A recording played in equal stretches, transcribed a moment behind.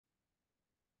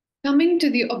Coming to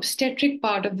the obstetric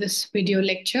part of this video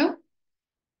lecture,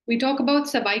 we talk about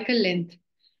cervical length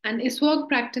and ISUOG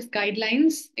practice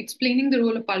guidelines explaining the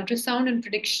role of ultrasound in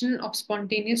prediction of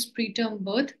spontaneous preterm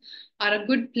birth are a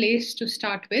good place to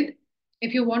start with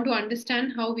if you want to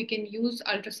understand how we can use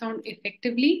ultrasound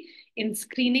effectively in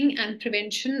screening and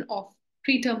prevention of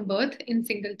preterm birth in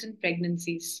singleton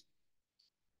pregnancies.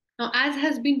 Now, as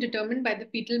has been determined by the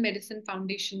Fetal Medicine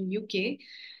Foundation UK,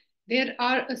 there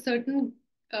are a certain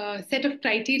set of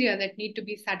criteria that need to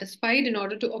be satisfied in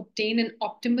order to obtain an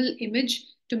optimal image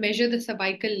to measure the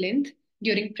cervical length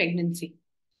during pregnancy.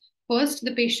 First,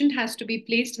 the patient has to be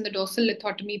placed in the dorsal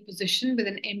lithotomy position with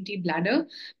an empty bladder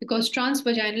because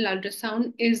transvaginal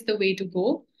ultrasound is the way to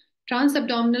go.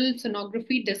 Transabdominal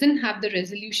sonography doesn't have the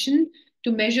resolution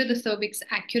to measure the cervix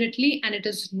accurately, and it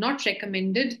is not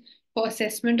recommended for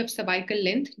assessment of cervical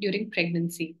length during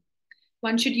pregnancy.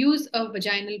 One should use a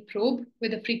vaginal probe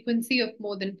with a frequency of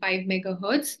more than 5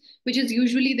 megahertz, which is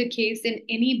usually the case in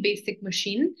any basic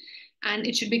machine, and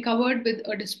it should be covered with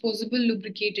a disposable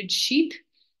lubricated sheath.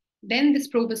 Then this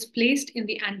probe is placed in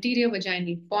the anterior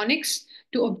vaginal fornix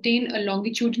to obtain a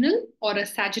longitudinal or a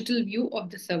sagittal view of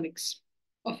the cervix.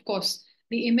 Of course,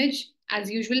 the image,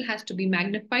 as usual, has to be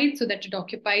magnified so that it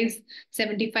occupies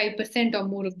 75% or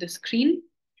more of the screen.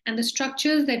 And the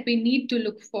structures that we need to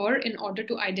look for in order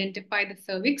to identify the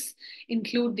cervix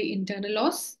include the internal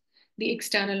os, the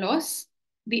external os,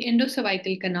 the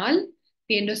endocervical canal,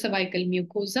 the endocervical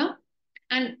mucosa,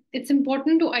 and it's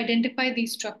important to identify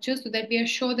these structures so that we are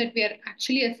sure that we are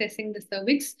actually assessing the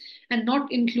cervix and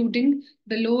not including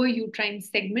the lower uterine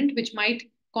segment, which might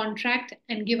contract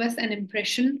and give us an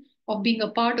impression of being a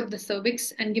part of the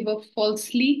cervix and give a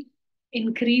falsely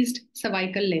increased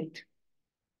cervical length.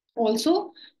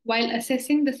 Also, while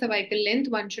assessing the cervical length,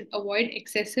 one should avoid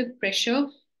excessive pressure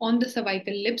on the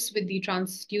cervical lips with the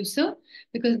transducer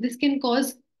because this can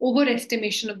cause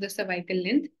overestimation of the cervical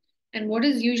length. And what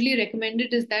is usually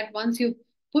recommended is that once you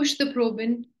push the probe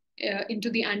into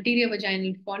the anterior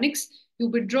vaginal fornix, you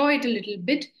withdraw it a little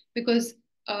bit because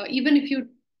even if you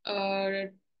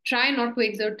try not to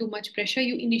exert too much pressure,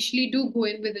 you initially do go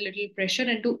in with a little pressure,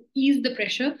 and to ease the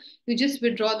pressure, you just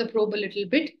withdraw the probe a little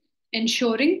bit,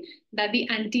 ensuring that the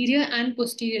anterior and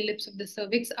posterior lips of the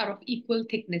cervix are of equal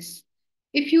thickness.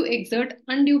 If you exert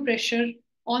undue pressure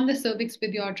on the cervix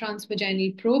with your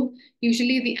transvaginal probe,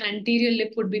 usually the anterior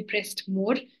lip would be pressed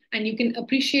more, and you can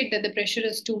appreciate that the pressure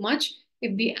is too much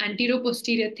if the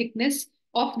anterior-posterior thickness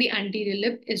of the anterior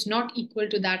lip is not equal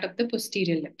to that of the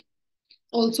posterior lip.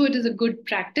 Also, it is a good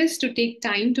practice to take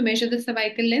time to measure the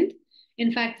cervical length.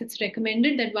 In fact, it's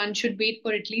recommended that one should wait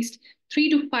for at least 3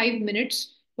 to 5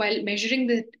 minutes while measuring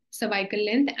the cervical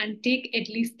length and take at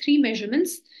least 3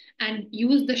 measurements and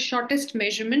use the shortest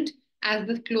measurement as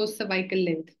the closed cervical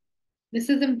length. This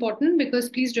is important because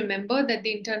please remember that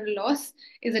the internal os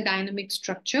is a dynamic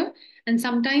structure, and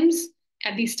sometimes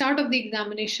at the start of the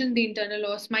examination, the internal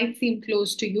os might seem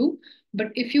close to you,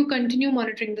 but if you continue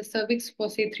monitoring the cervix for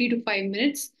say 3 to 5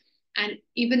 minutes, and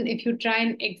even if you try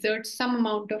and exert some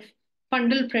amount of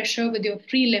fundal pressure with your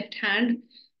free left hand,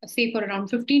 say for around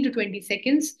 15 to 20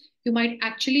 seconds, you might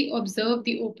actually observe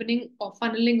the opening or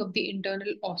funneling of the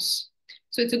internal os.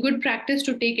 So it's a good practice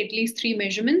to take at least 3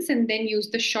 measurements and then use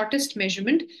the shortest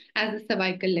measurement as the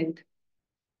cervical length.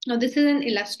 Now, this is an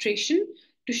illustration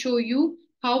to show you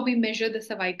how we measure the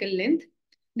cervical length.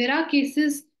 There are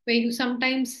cases where you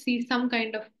sometimes see some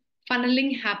kind of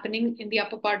funneling happening in the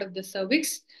upper part of the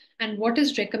cervix. And what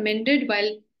is recommended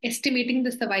while estimating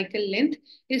the cervical length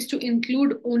is to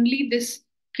include only this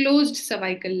closed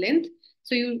cervical length.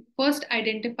 So you first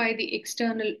identify the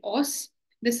external os.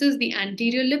 This is the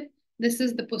anterior lip. This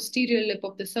is the posterior lip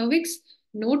of the cervix.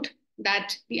 Note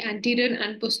that the anterior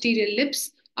and posterior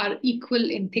lips are equal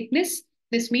in thickness.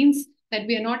 This means that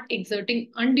we are not exerting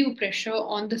undue pressure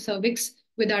on the cervix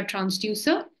with our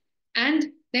transducer.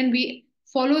 And then we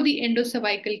follow the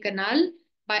endocervical canal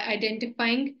by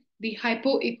identifying the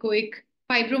hypoechoic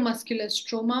fibromuscular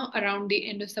stroma around the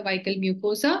endocervical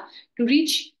mucosa to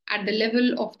reach at the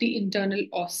level of the internal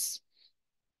os.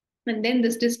 And then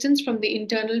this distance from the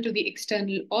internal to the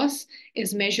external os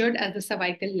is measured as the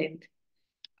cervical length.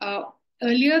 Uh,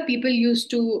 Earlier, people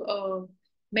used to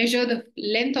measure the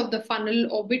length of the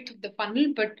funnel or width of the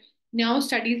funnel, but now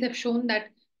studies have shown that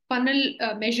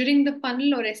measuring the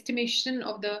funnel or estimation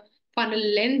of the funnel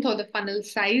length or the funnel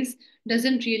size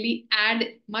doesn't really add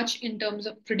much in terms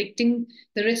of predicting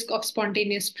the risk of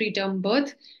spontaneous preterm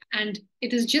birth. And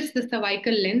it is just the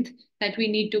cervical length that we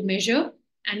need to measure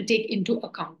and take into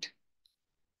account.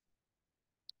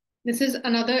 This is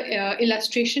another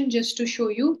illustration just to show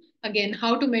you Again,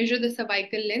 how to measure the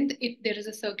cervical length if there is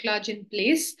a cerclage in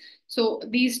place. So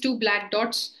these two black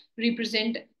dots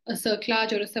represent a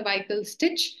cerclage or a cervical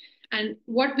stitch. And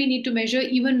what we need to measure,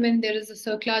 even when there is a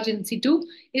cerclage in situ,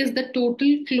 is the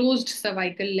total closed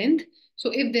cervical length.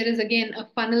 So if there is again a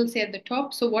funnel, say at the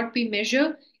top, so what we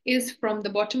measure is from the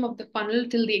bottom of the funnel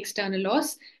till the external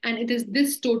os, and it is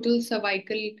this total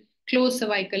cervical, closed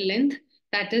cervical length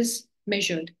that is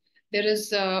measured. There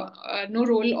is no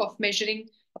role of measuring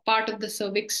a part of the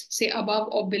cervix, say above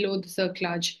or below the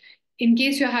cerclage. In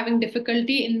case you're having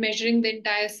difficulty in measuring the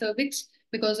entire cervix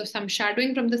because of some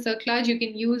shadowing from the cerclage, you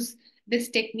can use this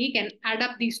technique and add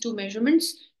up these two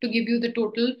measurements to give you the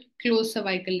total closed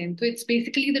cervical length. So it's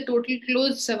basically the total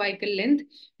closed cervical length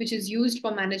which is used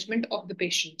for management of the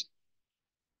patient.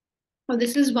 Now,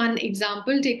 this is one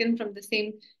example taken from the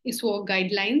same ISUOG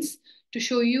guidelines to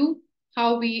show you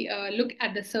how we look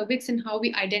at the cervix and how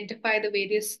we identify the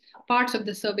various parts of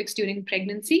the cervix during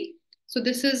pregnancy. So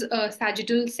this is a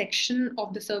sagittal section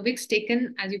of the cervix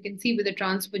taken, as you can see, with a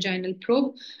transvaginal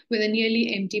probe with a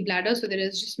nearly empty bladder. So there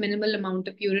is just minimal amount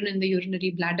of urine in the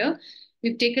urinary bladder.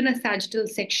 We've taken a sagittal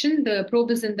section. The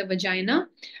probe is in the vagina.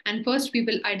 And first we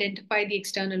will identify the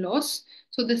external os.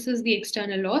 So this is the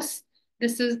external os.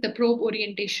 This is the probe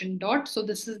orientation dot. So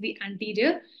this is the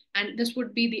anterior, and this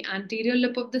would be the anterior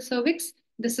lip of the cervix.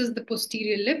 This is the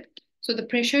posterior lip. So the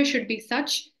pressure should be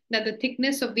such that the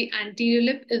thickness of the anterior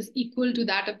lip is equal to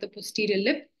that of the posterior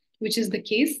lip, which is the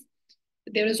case.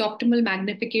 There is optimal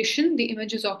magnification. The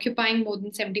image is occupying more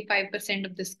than 75%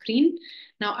 of the screen.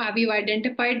 Now, we've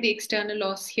identified the external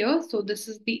os here. So this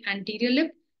is the anterior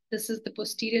lip. This is the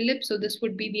posterior lip. So this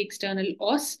would be the external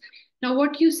os. Now,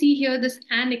 what you see here, this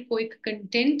anechoic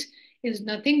content is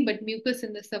nothing but mucus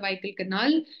in the cervical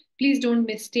canal. Please don't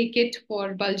mistake it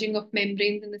for bulging of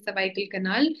membranes in the cervical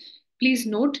canal. Please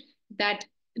note that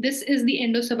this is the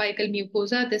endocervical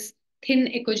mucosa, this thin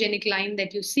echogenic line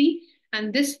that you see,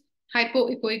 and this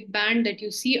hypoechoic band that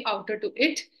you see outer to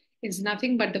it is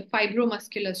nothing but the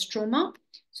fibromuscular stroma.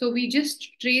 So we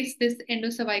just trace this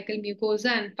endocervical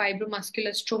mucosa and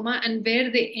fibromuscular stroma, and where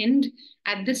they end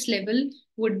at this level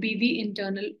would be the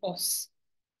internal os.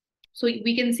 So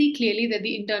we can see clearly that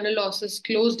the internal os is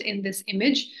closed in this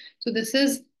image. So this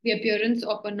is the appearance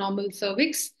of a normal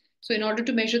cervix. So in order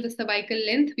to measure the cervical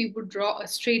length, we would draw a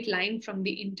straight line from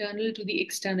the internal to the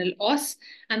external os,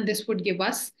 and this would give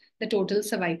us the total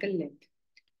cervical length.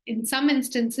 In some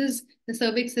instances, the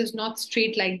cervix is not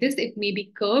straight like this. It may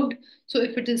be curved. So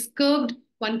if it is curved,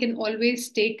 one can always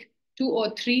take 2 or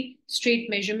 3 straight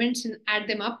measurements and add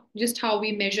them up, just how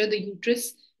we measure the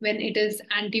uterus when it is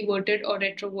anteverted or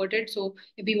retroverted. So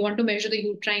if we want to measure the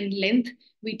uterine length,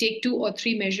 we take 2 or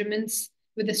 3 measurements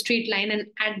with a straight line and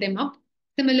add them up.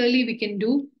 Similarly, we can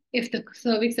do if the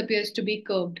cervix appears to be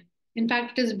curved. In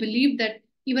fact, it is believed that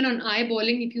even on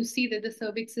eyeballing, if you see that the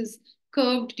cervix is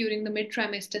curved during the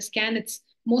mid-trimester scan, it's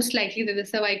most likely that the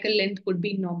cervical length would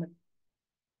be normal.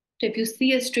 So if you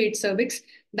see a straight cervix,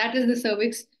 that is the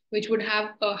cervix which would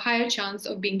have a higher chance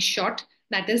of being short,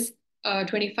 that is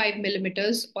 25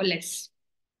 millimeters or less.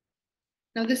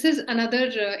 Now, this is another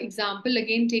example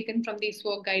again taken from the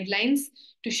ISUOG guidelines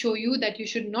to show you that you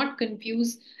should not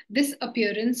confuse this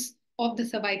appearance of the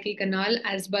cervical canal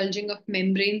as bulging of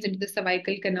membranes into the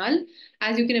cervical canal.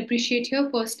 As you can appreciate here,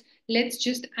 first, let's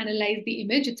just analyze the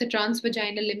image. It's a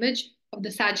transvaginal image of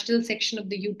the sagittal section of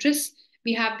the uterus.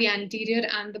 We have the anterior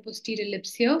and the posterior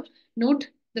lips here. Note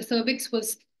the cervix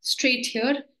was straight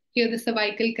here. Here the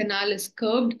cervical canal is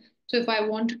curved. So if I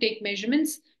want to take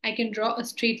measurements, I can draw a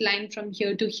straight line from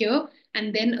here to here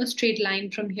and then a straight line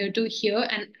from here to here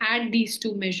and add these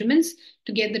two measurements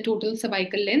to get the total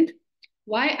cervical length.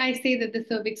 Why I say that the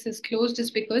cervix is closed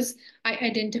is because I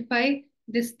identify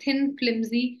this thin,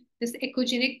 flimsy, this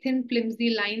echogenic thin,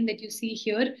 flimsy line that you see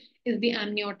here is the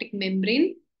amniotic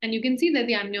membrane. And you can see that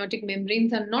the amniotic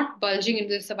membranes are not bulging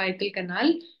into the cervical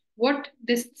canal. What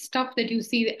this stuff that you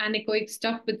see, the anechoic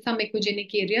stuff with some echogenic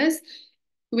areas,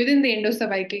 within the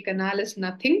endocervical canal is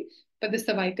nothing but the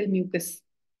cervical mucus.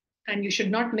 And you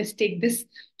should not mistake this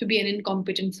to be an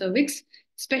incompetent cervix.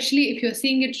 Especially if you're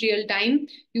seeing it real time,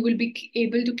 you will be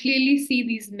able to clearly see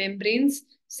these membranes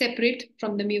separate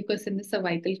from the mucus in the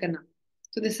cervical canal.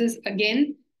 So this is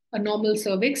again a normal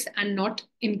cervix and not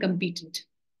incompetent.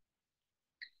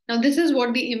 Now this is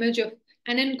what the image of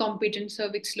an incompetent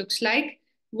cervix looks like.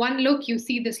 One look, you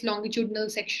see this longitudinal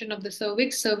section of the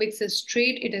cervix. Cervix is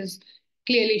straight. It is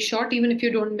clearly short. Even if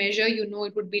you don't measure, you know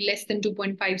it would be less than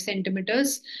 2.5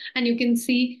 centimeters. And you can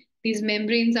see these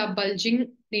membranes are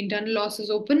bulging. The internal os is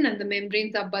open and the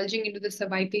membranes are bulging into the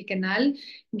cervical canal,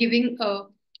 giving a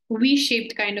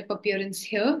V-shaped kind of appearance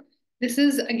here. This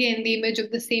is again the image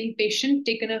of the same patient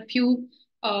taken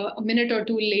a minute or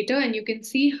two later, and you can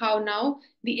see how now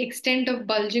the extent of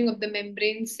bulging of the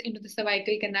membranes into the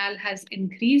cervical canal has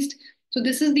increased. So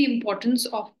this is the importance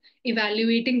of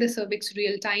evaluating the cervix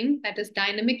real time, that is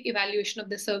dynamic evaluation of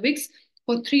the cervix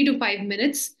for 3 to 5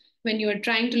 minutes when you are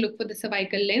trying to look for the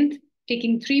cervical length,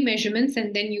 taking three measurements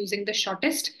and then using the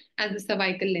shortest as the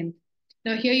cervical length.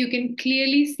 Now here you can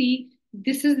clearly see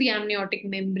this is the amniotic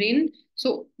membrane.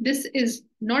 So this is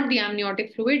not the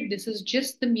amniotic fluid. This is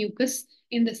just the mucus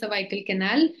in the cervical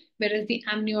canal, whereas the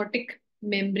amniotic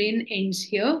membrane ends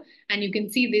here. And you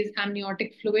can see this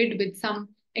amniotic fluid with some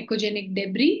echogenic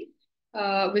debris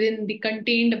within the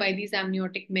contained by these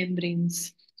amniotic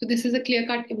membranes. So this is a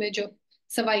clear-cut image of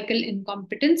cervical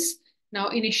incompetence. Now,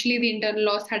 initially, the internal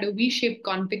os had a V-shaped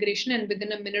configuration, and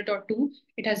within a minute or two,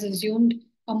 it has assumed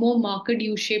a more marked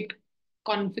U-shaped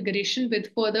configuration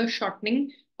with further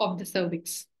shortening of the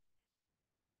cervix.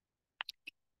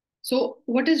 So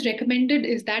what is recommended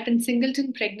is that in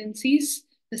singleton pregnancies,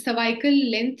 the cervical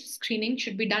length screening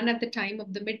should be done at the time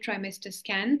of the mid-trimester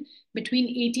scan between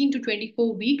 18 to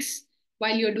 24 weeks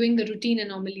while you're doing the routine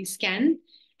anomaly scan.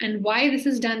 And why this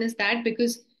is done is that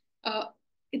because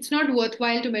it's not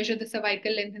worthwhile to measure the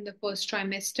cervical length in the first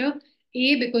trimester.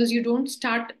 A, because you don't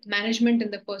start management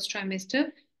in the first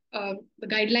trimester. The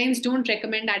guidelines don't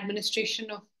recommend administration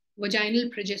of vaginal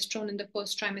progesterone in the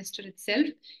first trimester itself.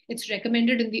 It's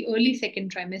recommended in the early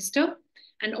second trimester.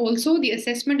 And also, the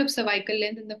assessment of cervical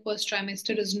length in the first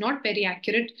trimester is not very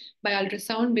accurate by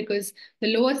ultrasound because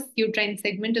the lower uterine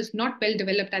segment is not well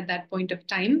developed at that point of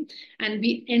time. And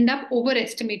we end up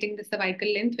overestimating the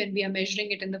cervical length when we are measuring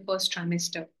it in the first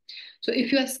trimester. So,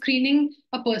 if you are screening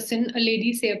a person, a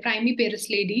lady, say a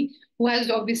primiparous lady, who has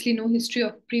obviously no history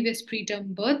of previous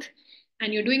preterm birth,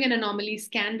 and you're doing an anomaly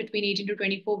scan between 18 to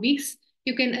 24 weeks,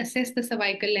 you can assess the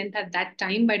cervical length at that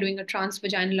time by doing a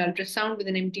transvaginal ultrasound with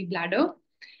an empty bladder.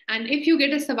 And if you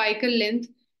get a cervical length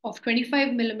of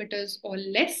 25 millimeters or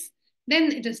less,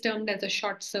 then it is termed as a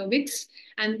short cervix.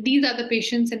 And these are the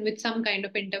patients in which some kind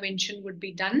of intervention would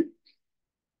be done,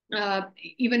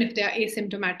 even if they are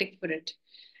asymptomatic for it.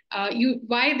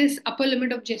 Why this upper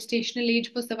limit of gestational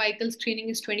age for cervical screening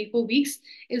is 24 weeks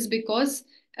is because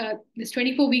this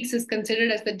 24 weeks is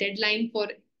considered as the deadline for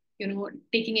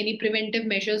taking any preventive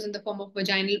measures in the form of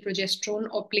vaginal progesterone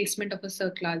or placement of a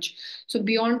cerclage. So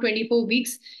beyond 24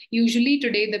 weeks, usually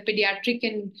today the pediatric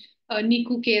and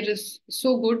NICU care is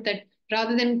so good that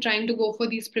rather than trying to go for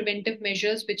these preventive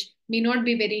measures, which may not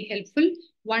be very helpful,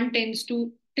 one tends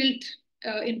to tilt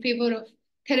in favor of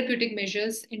therapeutic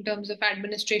measures in terms of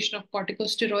administration of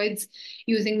corticosteroids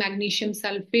using magnesium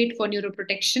sulfate for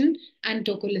neuroprotection and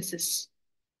tocolysis.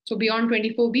 So beyond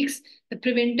 24 weeks, the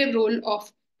preventive role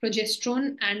of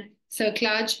progesterone and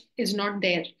cerclage is not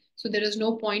there. So there is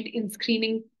no point in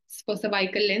screening for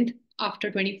cervical length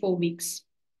after 24 weeks.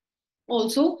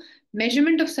 Also,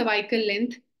 measurement of cervical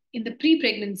length in the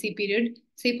pre-pregnancy period,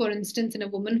 say for instance in a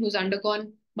woman who's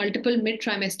undergone multiple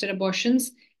mid-trimester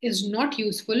abortions, is not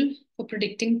useful for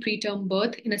predicting preterm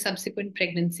birth in a subsequent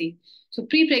pregnancy. So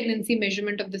pre-pregnancy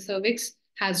measurement of the cervix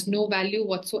has no value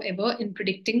whatsoever in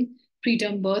predicting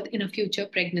preterm birth in a future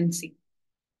pregnancy.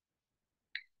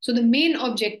 So the main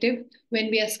objective when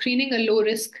we are screening a low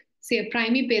risk, say a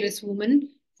primiparous woman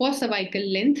for cervical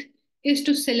length, is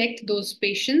to select those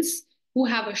patients who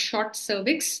have a short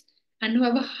cervix and who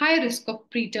have a high risk of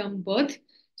preterm birth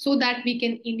so that we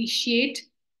can initiate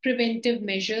preventive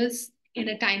measures in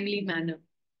a timely manner.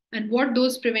 And what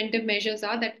those preventive measures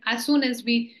are, that as soon as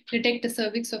we detect a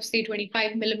cervix of say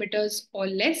 25 millimeters or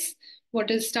less, what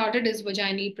is started is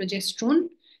vaginal progesterone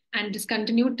and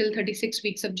discontinued till 36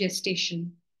 weeks of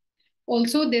gestation.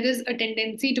 Also, there is a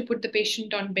tendency to put the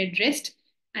patient on bed rest,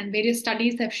 and various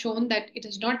studies have shown that it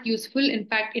is not useful. In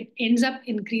fact, it ends up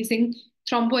increasing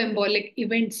thromboembolic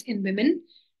events in women,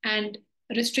 and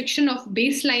restriction of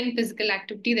baseline physical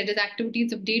activity, that is,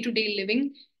 activities of day to day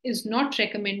living, is not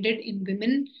recommended in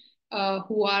women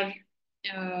who are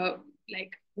uh,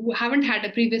 who haven't had a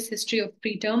previous history of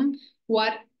preterm, who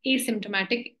are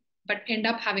asymptomatic but end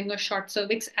up having a short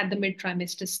cervix at the mid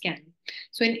trimester scan.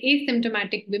 So, in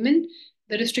asymptomatic women,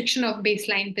 the restriction of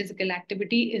baseline physical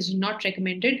activity is not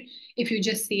recommended if you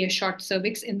just see a short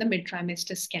cervix in the mid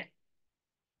trimester scan.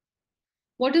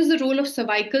 What is the role of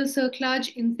cervical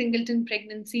cerclage in singleton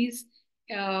pregnancies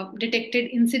detected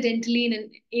incidentally in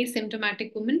an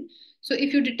asymptomatic woman? So,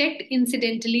 if you detect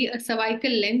incidentally a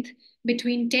cervical length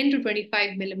between 10 to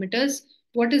 25 millimeters,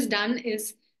 what is done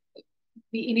is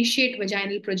we initiate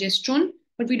vaginal progesterone,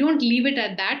 but we don't leave it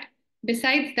at that.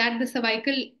 Besides that, the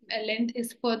cervical length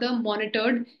is further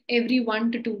monitored every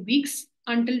 1 to 2 weeks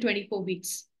until 24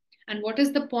 weeks. And what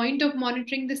is the point of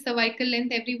monitoring the cervical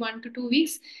length every 1 to 2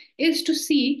 weeks? Is to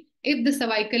see if the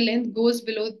cervical length goes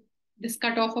below this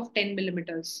cutoff of 10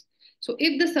 millimeters. So,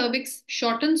 if the cervix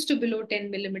shortens to below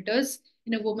 10 millimeters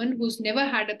in a woman who's never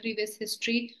had a previous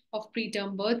history of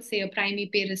preterm birth, say a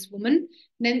primiparous woman,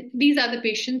 then these are the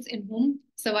patients in whom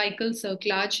cervical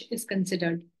cerclage is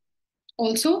considered.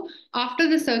 Also, after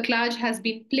the cerclage has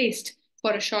been placed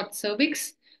for a short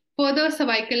cervix, further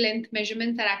cervical length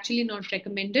measurements are actually not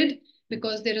recommended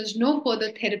because there is no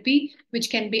further therapy which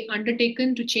can be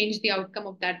undertaken to change the outcome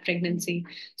of that pregnancy.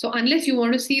 So, unless you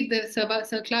want to see if the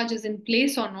cerclage is in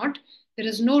place or not, there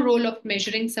is no role of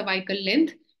measuring cervical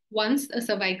length once a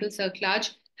cervical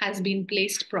cerclage has been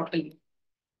placed properly.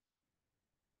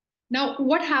 Now,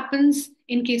 what happens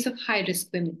in case of high risk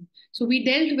women? So, we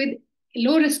dealt with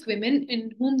low risk women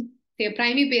in whom they are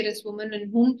primiparous women in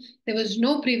whom there was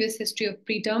no previous history of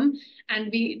preterm,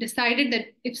 and we decided that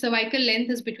if cervical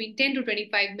length is between 10 to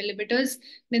 25 millimeters,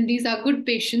 then these are good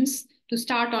patients to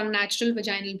start on natural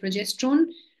vaginal progesterone,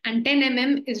 and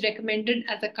 10 is recommended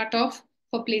as a cutoff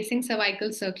for placing cervical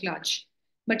cerclage.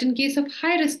 But in case of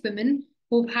high risk women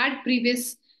who've had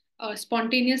previous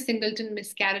spontaneous singleton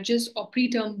miscarriages or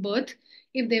preterm birth,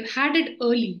 if they've had it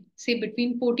early, say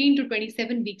between 14 to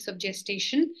 27 weeks of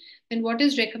gestation, then what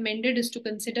is recommended is to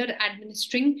consider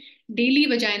administering daily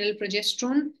vaginal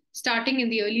progesterone starting in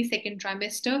the early second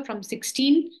trimester from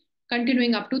 16,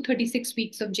 continuing up to 36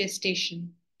 weeks of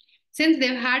gestation. Since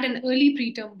they've had an early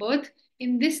preterm birth,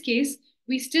 in this case,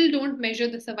 we still don't measure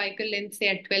the cervical length, say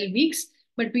at 12 weeks,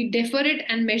 but we defer it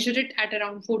and measure it at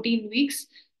around 14 weeks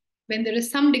when there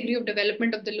is some degree of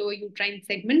development of the lower uterine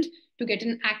segment to get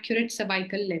an accurate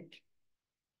cervical length.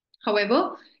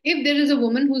 However, if there is a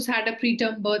woman who's had a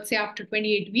preterm birth, say after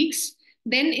 28 weeks,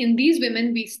 then in these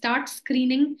women, we start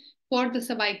screening for the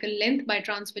cervical length by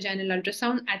transvaginal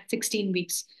ultrasound at 16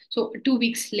 weeks, so 2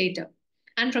 weeks later.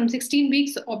 And from 16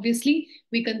 weeks, obviously,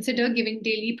 we consider giving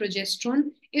daily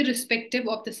progesterone irrespective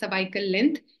of the cervical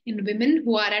length in women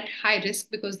who are at high risk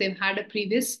because they've had a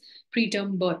previous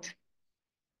preterm birth.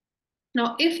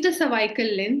 Now, if the cervical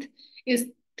length is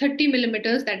 30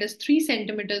 millimeters, that is 3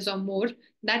 centimeters or more,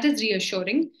 that is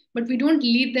reassuring, but we don't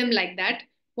leave them like that.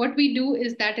 What we do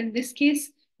is that in this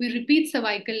case, we repeat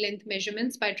cervical length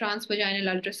measurements by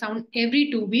transvaginal ultrasound every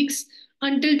 2 weeks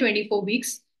until 24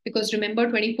 weeks, because remember,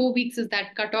 24 weeks is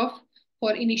that cutoff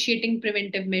for initiating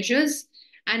preventive measures.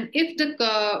 And if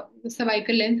the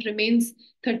cervical length remains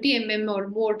 30 or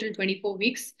more till 24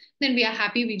 weeks, then we are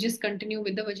happy, we just continue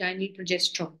with the vaginal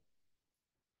progesterone.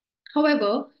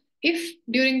 However, if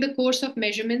during the course of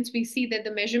measurements we see that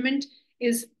the measurement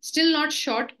is still not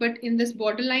short, but in this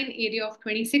borderline area of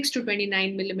 26 to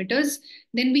 29 millimeters,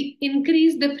 then we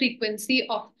increase the frequency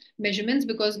of measurements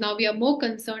because now we are more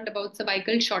concerned about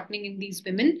cervical shortening in these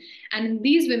women. And in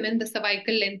these women, the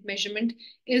cervical length measurement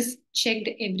is checked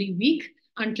every week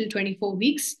until 24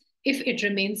 weeks if it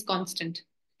remains constant.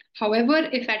 However,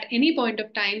 if at any point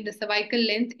of time the cervical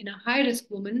length in a high risk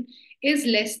woman is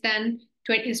less than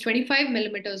 25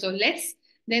 millimeters or less,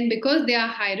 then because they are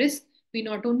high risk, we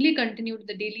not only continue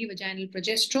the daily vaginal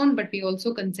progesterone, but we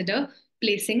also consider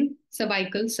placing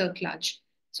cervical cerclage.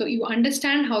 So you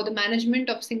understand how the management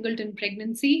of singleton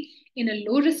pregnancy in a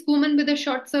low risk woman with a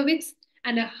short cervix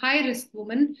and a high risk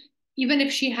woman, even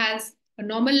if she has a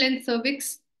normal length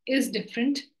cervix, is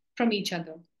different from each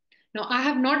other. Now, I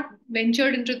have not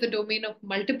ventured into the domain of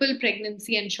multiple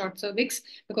pregnancy and short cervix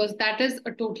because that is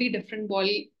a totally different ball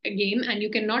game, and you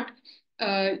cannot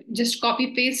just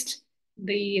copy paste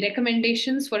the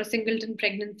recommendations for a singleton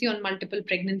pregnancy on multiple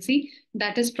pregnancy.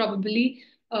 That is probably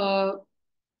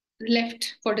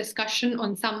left for discussion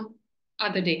on some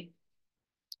other day.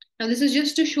 Now, this is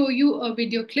just to show you a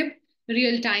video clip,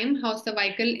 real time, how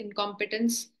cervical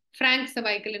incompetence, frank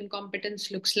cervical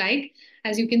incompetence looks like.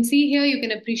 As you can see here, you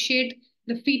can appreciate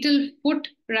the fetal foot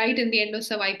right in the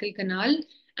endocervical canal.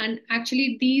 And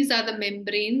actually, these are the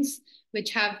membranes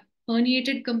which have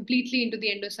herniated completely into the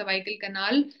endocervical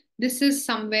canal. This is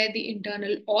somewhere the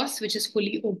internal os, which is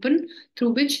fully open,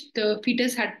 through which the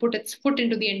fetus had put its foot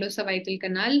into the endocervical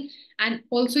canal. And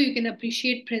also you can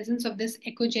appreciate presence of this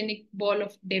echogenic ball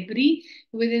of debris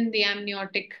within the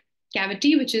amniotic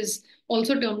cavity, which is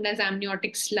also termed as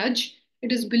amniotic sludge.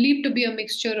 It is believed to be a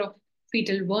mixture of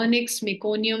fetal vernix,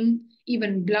 meconium,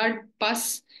 even blood,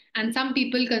 pus, and some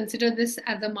people consider this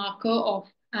as a marker of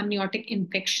amniotic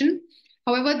infection.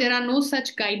 However, there are no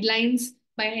such guidelines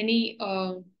by any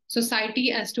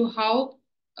society as to how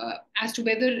as to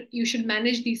whether you should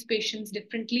manage these patients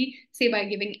differently, say by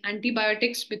giving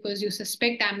antibiotics because you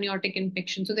suspect amniotic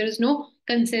infection. So there is no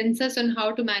consensus on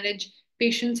how to manage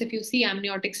patients if you see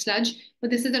amniotic sludge, but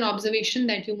this is an observation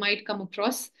that you might come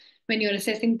across when you're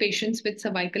assessing patients with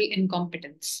cervical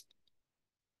incompetence.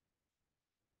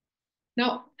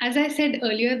 Now, as I said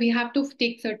earlier, we have to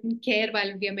take certain care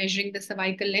while we are measuring the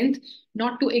cervical length,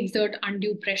 not to exert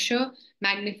undue pressure,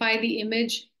 magnify the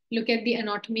image, look at the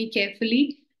anatomy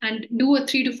carefully, and do a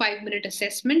 3 to 5 minute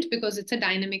assessment because it's a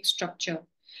dynamic structure.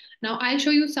 Now, I'll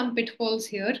show you some pitfalls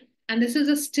here, and this is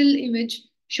a still image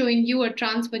showing you a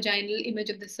transvaginal image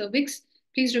of the cervix.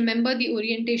 Please remember the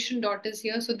orientation dot is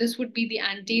here. So this would be the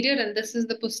anterior, and this is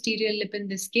the posterior lip in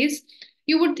this case.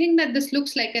 You would think that this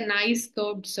looks like a nice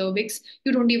curved cervix.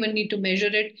 You don't even need to measure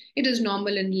it. It is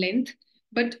normal in length.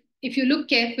 But if you look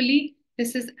carefully,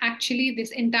 this is actually,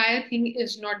 this entire thing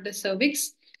is not the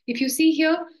cervix. If you see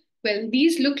here, well,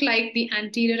 these look like the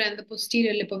anterior and the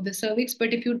posterior lip of the cervix.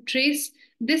 But if you trace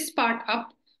this part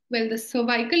up, well, the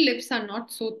cervical lips are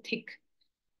not so thick.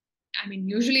 I mean,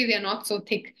 usually they are not so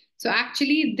thick. So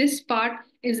actually, this part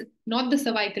is not the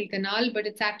cervical canal, but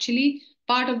it's actually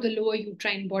part of the lower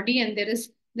uterine body. And there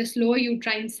is this lower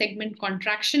uterine segment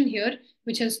contraction here,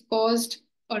 which has caused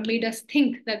or made us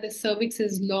think that the cervix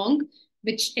is long,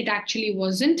 which it actually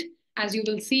wasn't. As you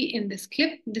will see in this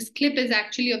clip is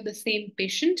actually of the same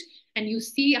patient. And you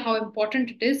see how important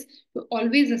it is to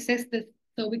always assess the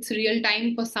cervix real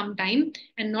time for some time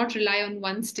and not rely on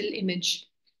one still image.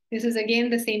 This is again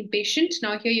the same patient.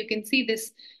 Now here you can see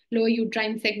this lower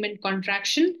uterine segment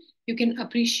contraction. You can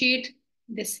appreciate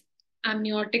this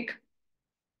amniotic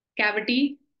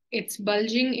cavity. It's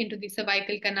bulging into the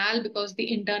cervical canal because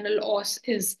the internal os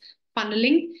is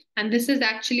funneling. And this is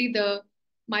actually the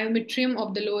myometrium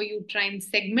of the lower uterine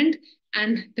segment.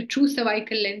 And the true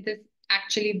cervical length is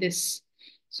actually this.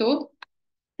 So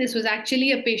this was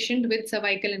actually a patient with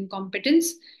cervical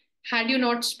incompetence. Had you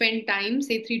not spent time,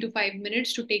 say 3 to 5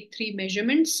 minutes, to take 3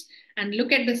 measurements and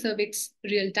look at the cervix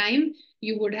real time,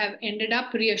 you would have ended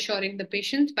up reassuring the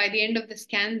patient. By the end of the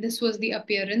scan, this was the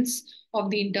appearance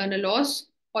of the internal os,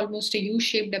 almost a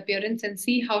U-shaped appearance, and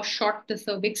see how short the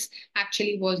cervix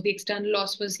actually was. The external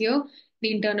os was here,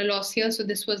 the internal os here, so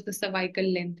this was the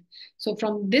cervical length. So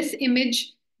from this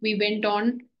image, we went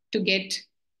on to get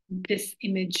this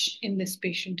image in this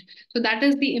patient. So that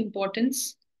is the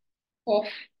importance of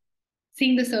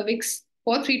seeing the cervix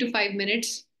for 3 to 5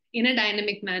 minutes in a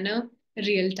dynamic manner,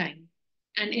 real time,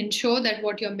 and ensure that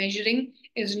what you're measuring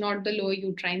is not the lower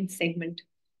uterine segment.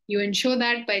 You ensure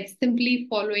that by simply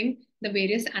following the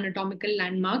various anatomical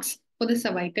landmarks for the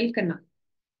cervical canal.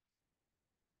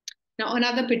 Now,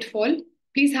 another pitfall,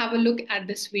 please have a look at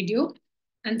this video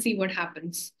and see what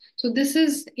happens. So this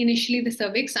is initially the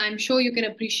cervix. I'm sure you can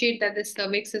appreciate that the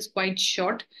cervix is quite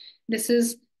short. This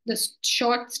is the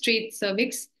short, straight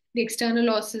cervix. The external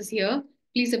os is here.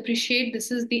 Please appreciate this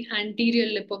is the anterior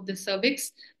lip of the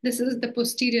cervix. This is the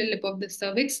posterior lip of the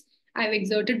cervix. I've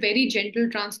exerted very gentle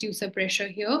transducer pressure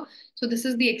here. So this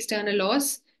is the external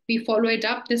os. We follow it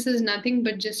up. This is nothing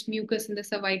but just mucus in the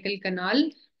cervical canal.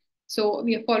 So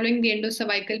we are following the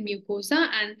endocervical mucosa,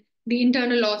 and the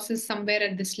internal os is somewhere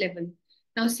at this level.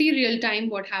 Now see real time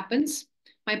what happens.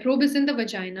 My probe is in the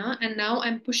vagina, and now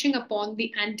I'm pushing upon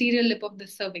the anterior lip of the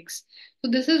cervix. So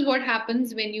this is what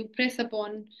happens when you press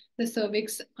upon the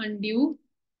cervix undue.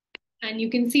 And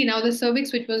you can see now the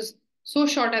cervix, which was so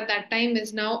short at that time,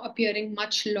 is now appearing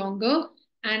much longer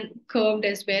and curved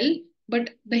as well.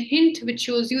 But the hint which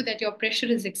shows you that your pressure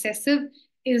is excessive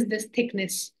is this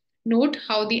thickness. Note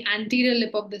how the anterior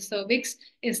lip of the cervix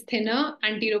is thinner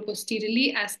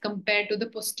anteroposteriorly as compared to the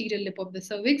posterior lip of the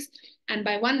cervix. And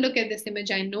by one look at this image,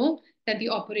 I know that the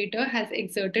operator has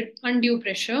exerted undue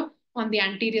pressure on the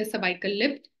anterior cervical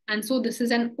lip. And so this is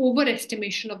an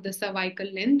overestimation of the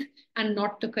cervical length and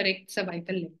not the correct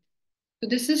cervical length. So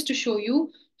this is to show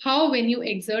you how when you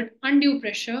exert undue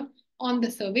pressure on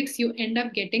the cervix, you end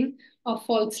up getting a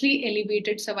falsely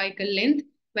elevated cervical length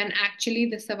when actually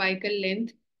the cervical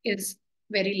length is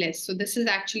very less. So this is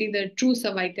actually the true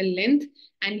cervical length.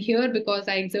 And here, because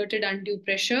I exerted undue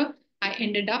pressure, I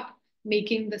ended up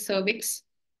making the cervix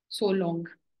so long.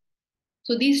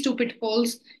 So these two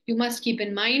pitfalls you must keep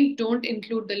in mind. Don't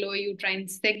include the lower uterine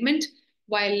segment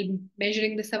while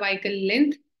measuring the cervical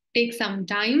length. Take some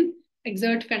time.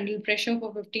 Exert frontal pressure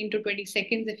for 15 to 20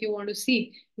 seconds if you want to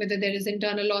see whether there is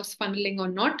internal os funneling or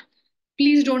not.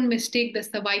 Please don't mistake the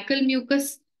cervical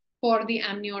mucus for the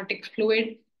amniotic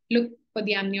fluid. Look for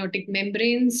the amniotic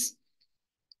membranes,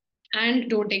 and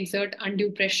don't exert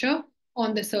undue pressure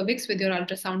on the cervix with your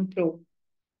ultrasound probe.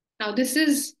 Now, this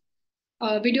is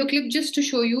a video clip just to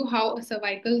show you how a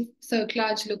cervical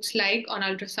cerclage looks like on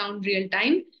ultrasound real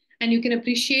time. And you can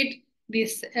appreciate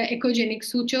this echogenic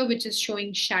suture, which is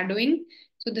showing shadowing.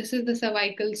 So this is the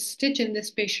cervical stitch in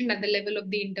this patient at the level of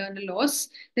the internal os.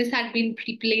 This had been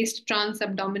placed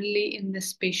transabdominally in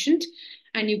this patient.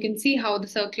 And you can see how the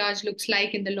cerclage looks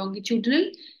like in the longitudinal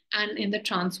and in the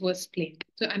transverse plane.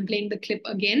 So I'm playing the clip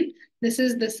again. This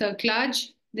is the cerclage,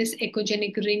 this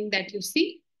echogenic ring that you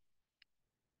see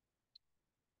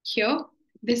here.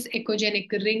 This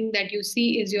echogenic ring that you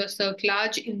see is your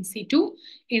cerclage in situ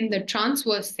in the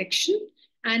transverse section.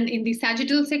 And in the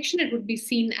sagittal section, it would be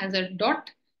seen as a dot.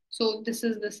 So this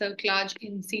is the cerclage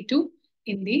in situ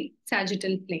in the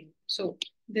sagittal plane. So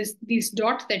these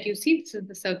dots that you see, this is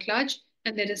the cerclage,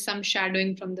 and there is some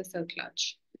shadowing from the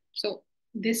cerclage. So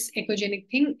this echogenic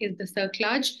thing is the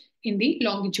cerclage in the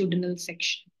longitudinal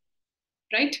section,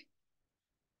 right?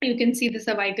 You can see the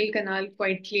cervical canal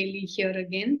quite clearly here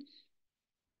again.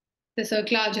 The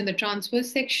cerclage in the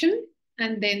transverse section,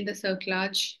 and then the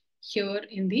cerclage here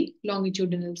in the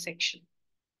longitudinal section.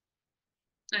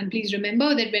 And please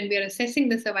remember that when we are assessing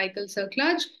the cervical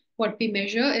cerclage, what we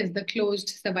measure is the closed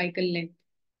cervical length.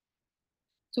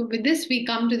 So with this, we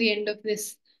come to the end of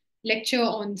this lecture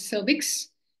on cervix.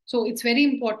 So it's very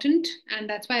important, and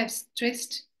that's why I've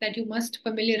stressed that you must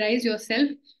familiarize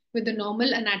yourself with the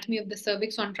normal anatomy of the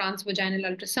cervix on transvaginal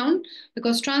ultrasound,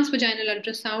 because transvaginal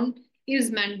ultrasound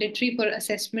is mandatory for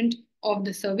assessment of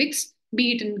the cervix,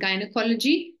 be it in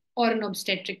gynecology or in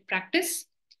obstetric practice.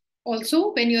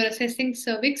 Also, when you're assessing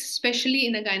cervix, especially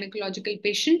in a gynecological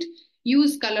patient,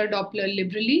 use color Doppler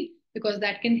liberally because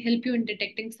that can help you in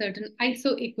detecting certain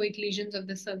isoechoic lesions of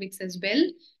the cervix as well.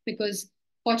 Because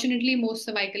fortunately, most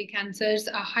cervical cancers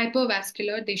are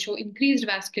hypervascular, they show increased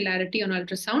vascularity on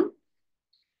ultrasound.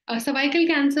 Cervical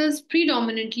cancers,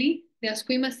 predominantly, they are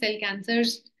squamous cell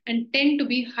cancers and tend to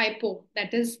be hypo,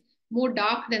 that is, more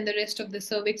dark than the rest of the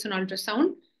cervix on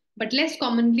ultrasound. But less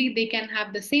commonly, they can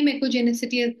have the same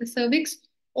echogenicity as the cervix,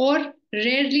 or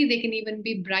rarely, they can even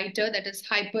be brighter, that is,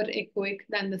 hyperechoic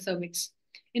than the cervix.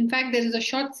 In fact, there is a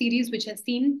short series which has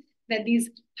seen that these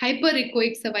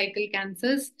hyperechoic cervical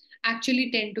cancers actually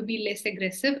tend to be less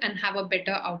aggressive and have a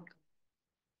better outcome.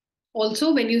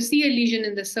 Also, when you see a lesion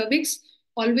in the cervix,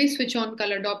 always switch on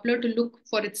color Doppler to look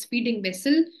for its feeding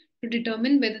vessel to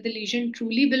determine whether the lesion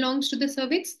truly belongs to the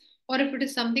cervix or if it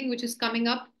is something which is coming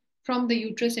up from the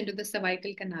uterus into the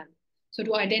cervical canal. So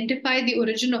to identify the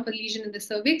origin of a lesion in the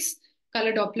cervix,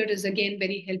 color Doppler is again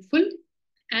very helpful.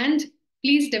 And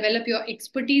please develop your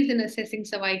expertise in assessing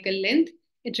cervical length.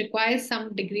 It requires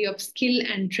some degree of skill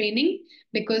and training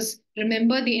because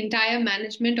remember, the entire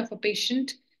management of a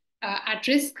patient at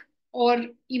risk or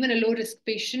even a low risk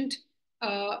patient,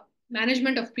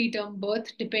 management of preterm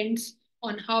birth depends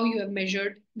on how you have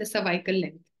measured the cervical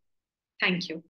length. Thank you.